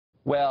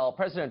Well,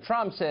 President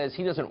Trump says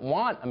he doesn't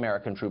want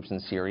American troops in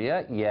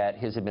Syria, yet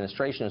his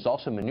administration is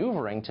also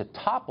maneuvering to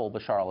topple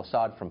Bashar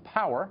al-Assad from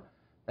power.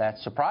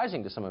 That's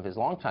surprising to some of his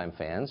longtime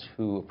fans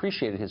who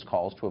appreciated his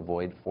calls to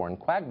avoid foreign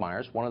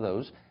quagmires. One of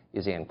those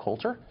is Ann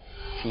Couter.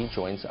 She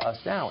joins us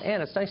now.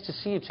 Ann, it's nice to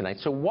see you tonight.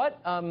 So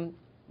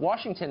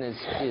Washington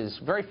is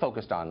very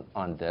focused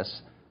on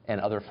this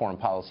and other foreign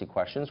policy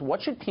questions.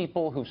 What should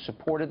people who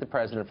supported the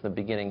president from the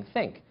beginning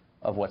think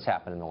of what's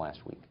happened in the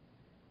last week?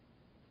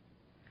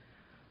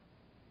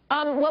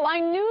 Well, I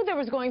knew there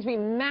was going to be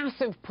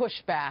massive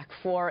pushback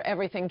for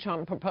everything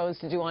Trump proposed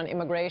to do on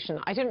immigration.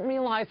 I didn't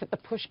realize that the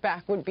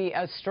pushback would be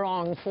as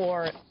strong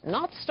for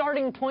not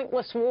starting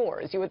pointless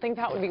wars. You would think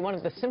that would be one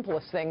of the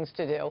simplest things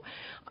to do.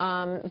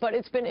 But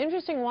it's been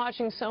interesting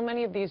watching so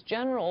many of these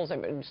generals, I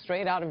mean,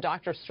 straight out of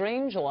Dr.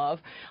 Strangelove,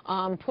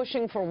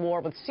 pushing for war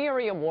with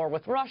Syria, war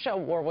with Russia,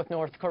 war with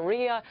North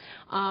Korea.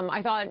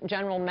 I thought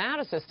General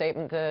Mattis's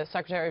statement, the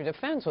Secretary of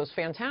Defense, was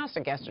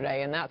fantastic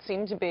yesterday, and that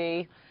seemed to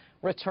be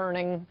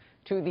returning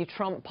to the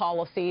Trump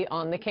policy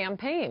on the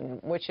campaign,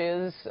 which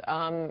is,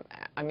 I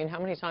mean, how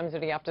many times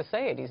did he have to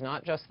say it? He's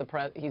not just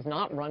he's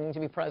not running to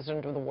be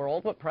president of the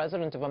world, but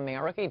president of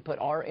America. He put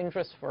our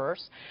interests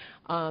first.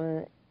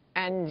 And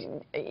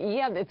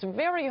yeah, it's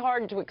very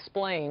hard to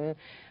explain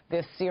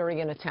this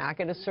Syrian attack.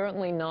 It is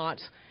certainly not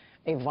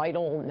a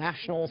vital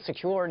national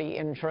security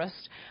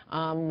interest.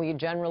 We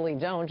generally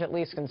don't, at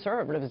least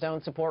conservatives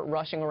don't, support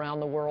rushing around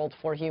the world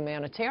for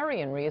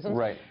humanitarian reasons.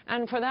 Right.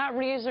 And for that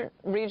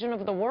region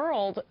of the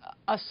world,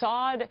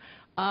 Assad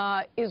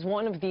is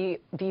one of the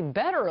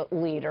better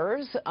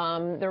leaders.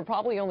 There are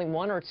probably only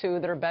one or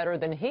two that are better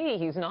than he.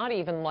 He's not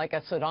even like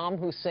a Saddam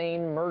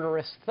Hussein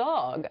murderous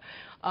thug.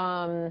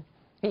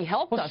 He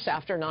helped us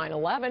after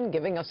 9/11,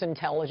 giving us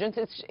intelligence.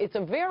 It's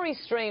a very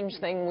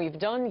strange thing we've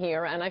done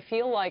here, and I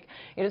feel like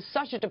it is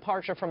such a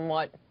departure from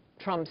what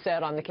Trump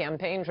said on the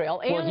campaign trail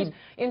and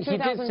in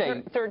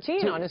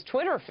 2013 on his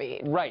Twitter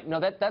feed. Right. No,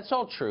 that's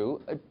all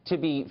true. To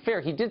be fair,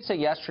 he did say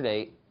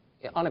yesterday,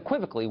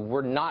 unequivocally,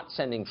 we're not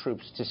sending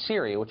troops to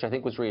Syria, which I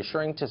think was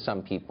reassuring to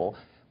some people,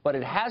 but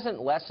it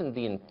hasn't lessened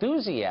the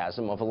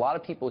enthusiasm of a lot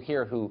of people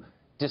here who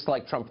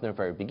disliked Trump from the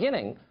very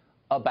beginning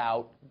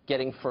about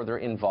getting further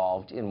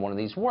involved in one of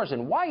these wars.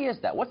 And why is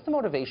that? What's the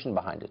motivation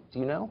behind it? Do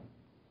you know?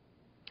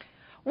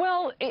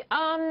 Well,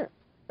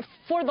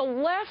 for the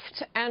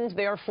left and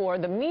therefore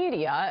the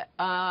media,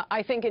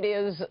 I think it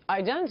is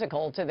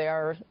identical to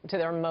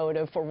their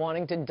motive for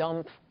wanting to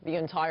dump the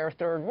entire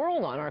third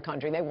world on our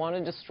country. They want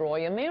to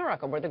destroy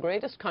America. We're the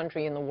greatest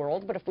country in the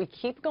world, but if we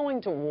keep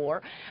going to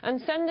war and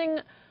sending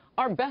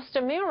our best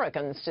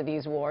Americans to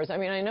these wars. I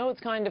mean, I know it's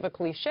kind of a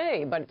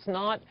cliche, but it's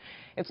not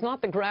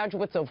the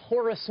graduates of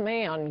Horace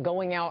Mann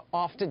going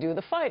off to do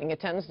the fighting. It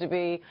tends to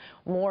be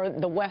more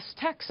the West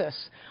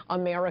Texas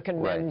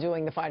American men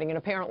doing the fighting, and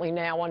apparently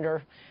now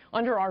under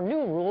our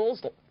new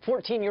rules,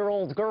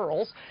 14-year-old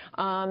girls.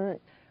 But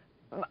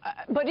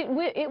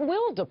it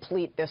will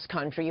deplete this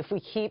country if we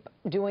keep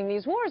doing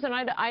these wars. And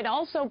I'd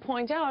also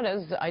point out,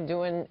 as I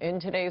do in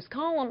today's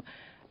column,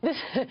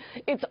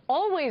 it's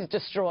always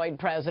destroyed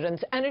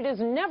presidents, and it has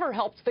never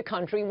helped the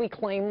country we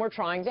claim we're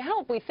trying to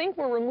help. We think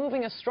we're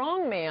removing a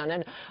strong man,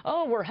 and,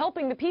 oh, we're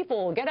helping the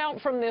people get out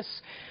from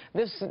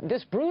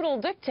this brutal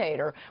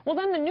dictator. Well,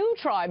 then the new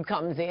tribe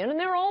comes in, and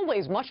they're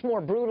always much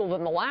more brutal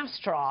than the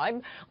last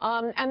tribe,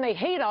 and they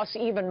hate us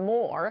even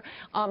more.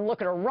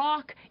 Look at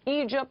Iraq,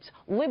 Egypt,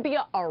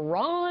 Libya,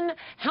 Iran.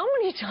 How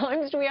many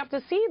times do we have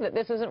to see that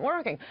this isn't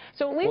working?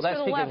 So at least for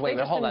the left, they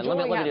just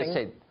enjoy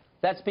having...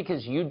 That's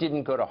because you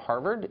didn't go to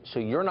Harvard, so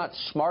you're not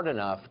smart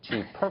enough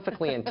to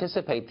perfectly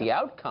anticipate the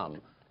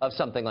outcome of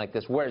something like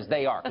this, whereas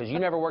they are, because you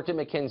never worked at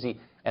McKinsey,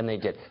 and they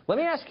did. Let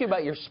me ask you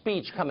about your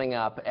speech coming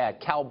up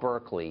at Cal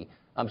Berkeley.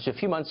 So a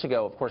few months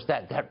ago, of course,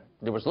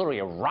 there was literally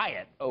a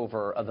riot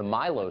over the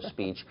Milo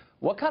speech.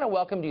 What kind of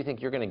welcome do you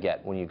think you're going to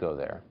get when you go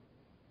there?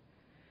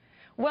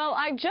 Well,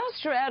 I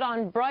just read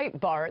on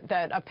Breitbart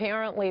that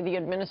apparently the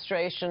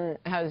administration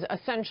has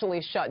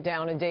essentially shut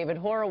down a David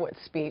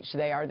Horowitz speech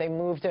there. They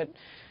moved it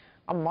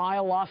a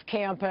mile off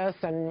campus,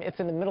 and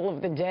it's in the middle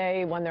of the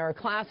day when there are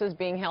classes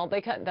being held.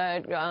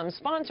 The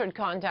sponsor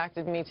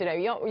contacted me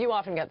today. You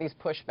often get these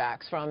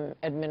pushbacks from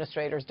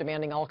administrators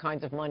demanding all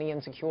kinds of money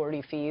and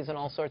security fees and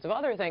all sorts of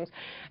other things.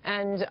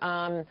 And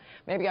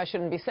maybe I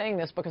shouldn't be saying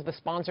this because the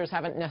sponsors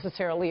haven't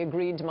necessarily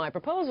agreed to my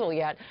proposal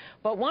yet,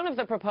 but one of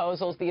the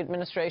proposals the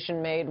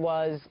administration made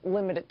was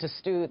limit it to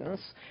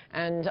students,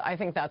 and I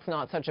think that's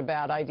not such a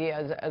bad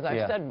idea. As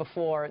I've said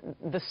before,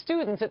 the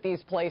students at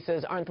these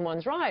places aren't the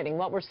ones rioting.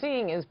 What we're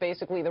seeing is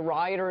basically the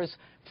rioters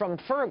from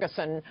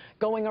Ferguson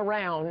going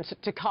around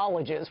to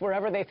colleges,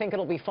 wherever they think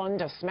it'll be fun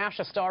to smash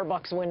a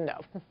Starbucks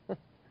window.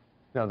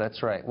 No,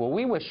 that's right. Well,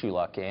 we wish you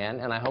luck, Ann,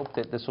 and I hope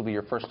that this will be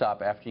your first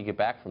stop after you get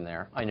back from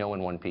there. I know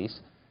in one piece.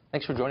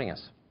 Thanks for joining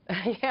us.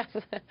 Yes,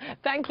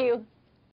 thank you.